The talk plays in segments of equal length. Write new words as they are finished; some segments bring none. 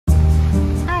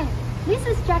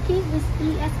Jackie with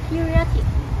ES Curiosity.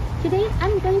 Today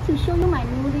I'm going to show you my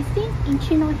new listing in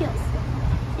Chino Hills.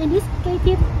 In this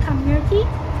gated community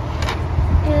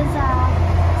is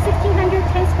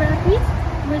 1,610 square feet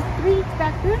with 3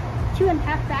 bedroom,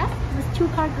 2.5 bath with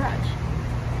 2-car garage.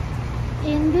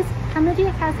 In this community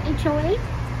has HOA.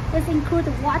 This includes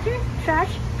water,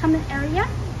 trash, common area,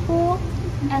 pool,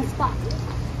 and spa.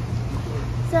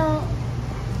 So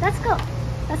let's go.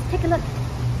 Let's take a look.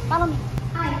 Follow me.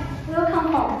 Hi,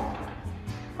 welcome home.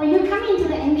 When you come into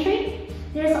the entry,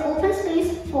 there's an open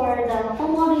space for the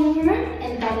formal living room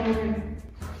and dining room.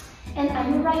 And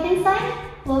on your right hand side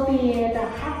will be the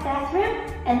half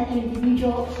bathroom and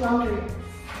individual laundry.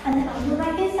 And then on your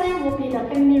right hand side will be the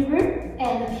family room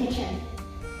and the kitchen.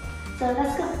 So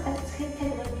let's go. Let's take a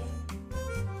look.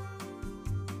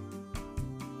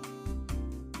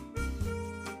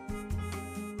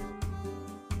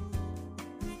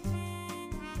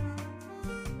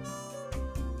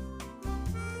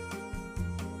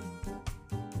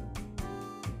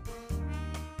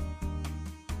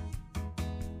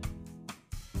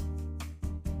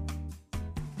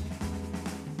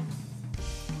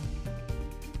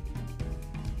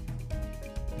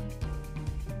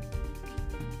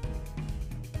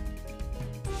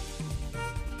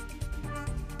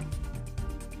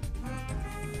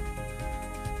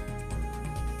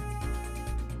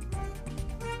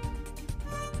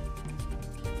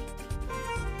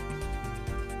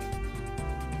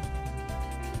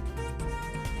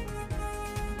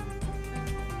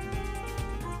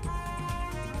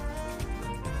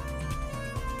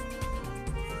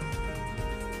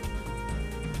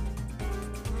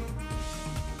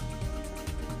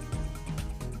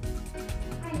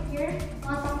 Here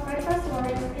on some breakfast or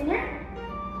dinner.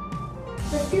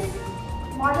 With this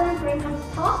modern green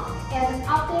countertop and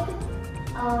updated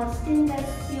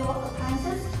stainless steel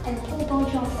appliances and a whole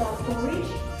bunch of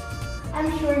storage,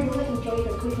 I'm sure you will enjoy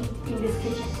the cooking in this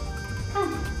kitchen.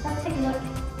 Come, let's take a look.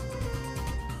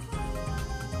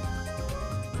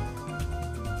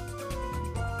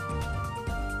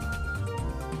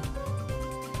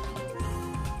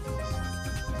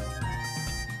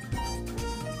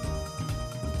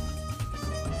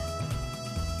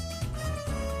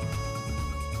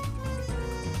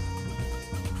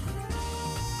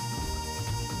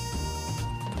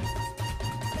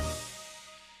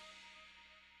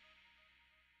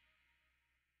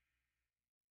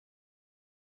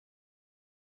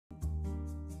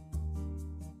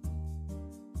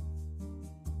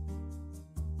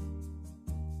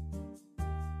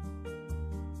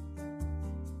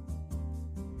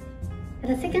 At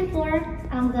the second floor,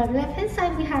 on the left hand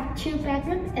side we have 2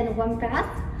 bedrooms and 1 bath,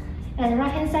 and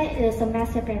right hand side is a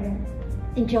master bedroom.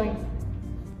 Enjoy!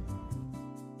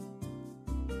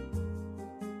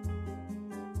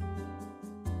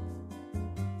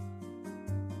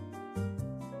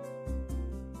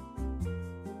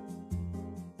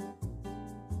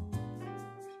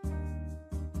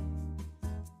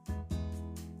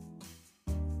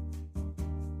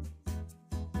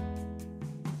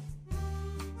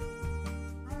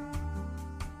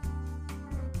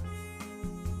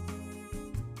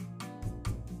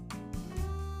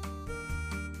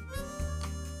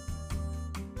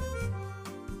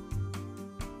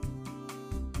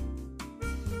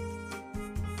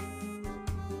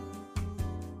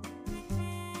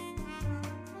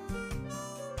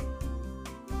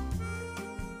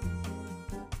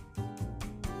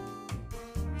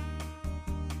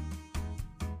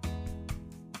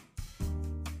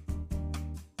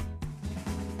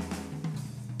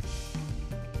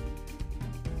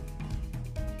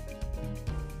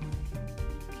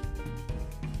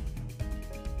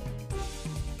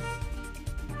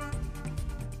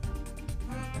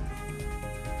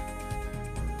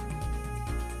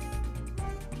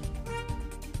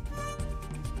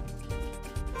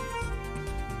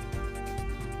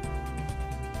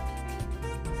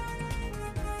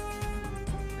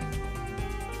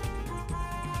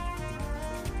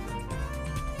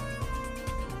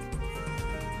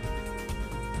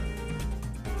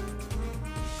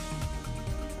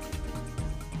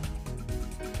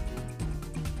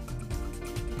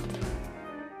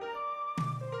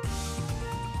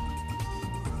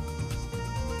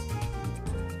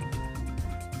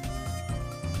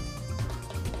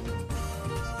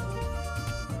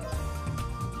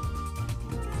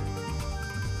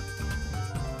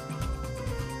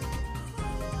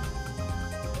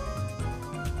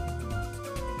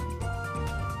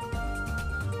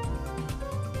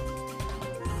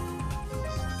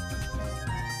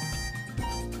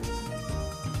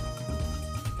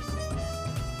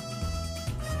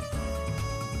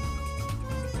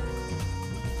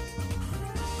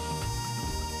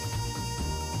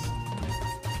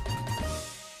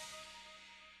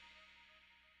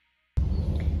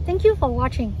 Thank you for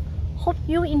watching. Hope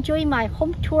you enjoy my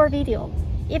home tour video.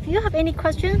 If you have any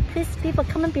questions, please leave a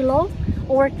comment below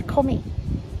or call me.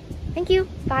 Thank you.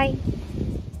 Bye.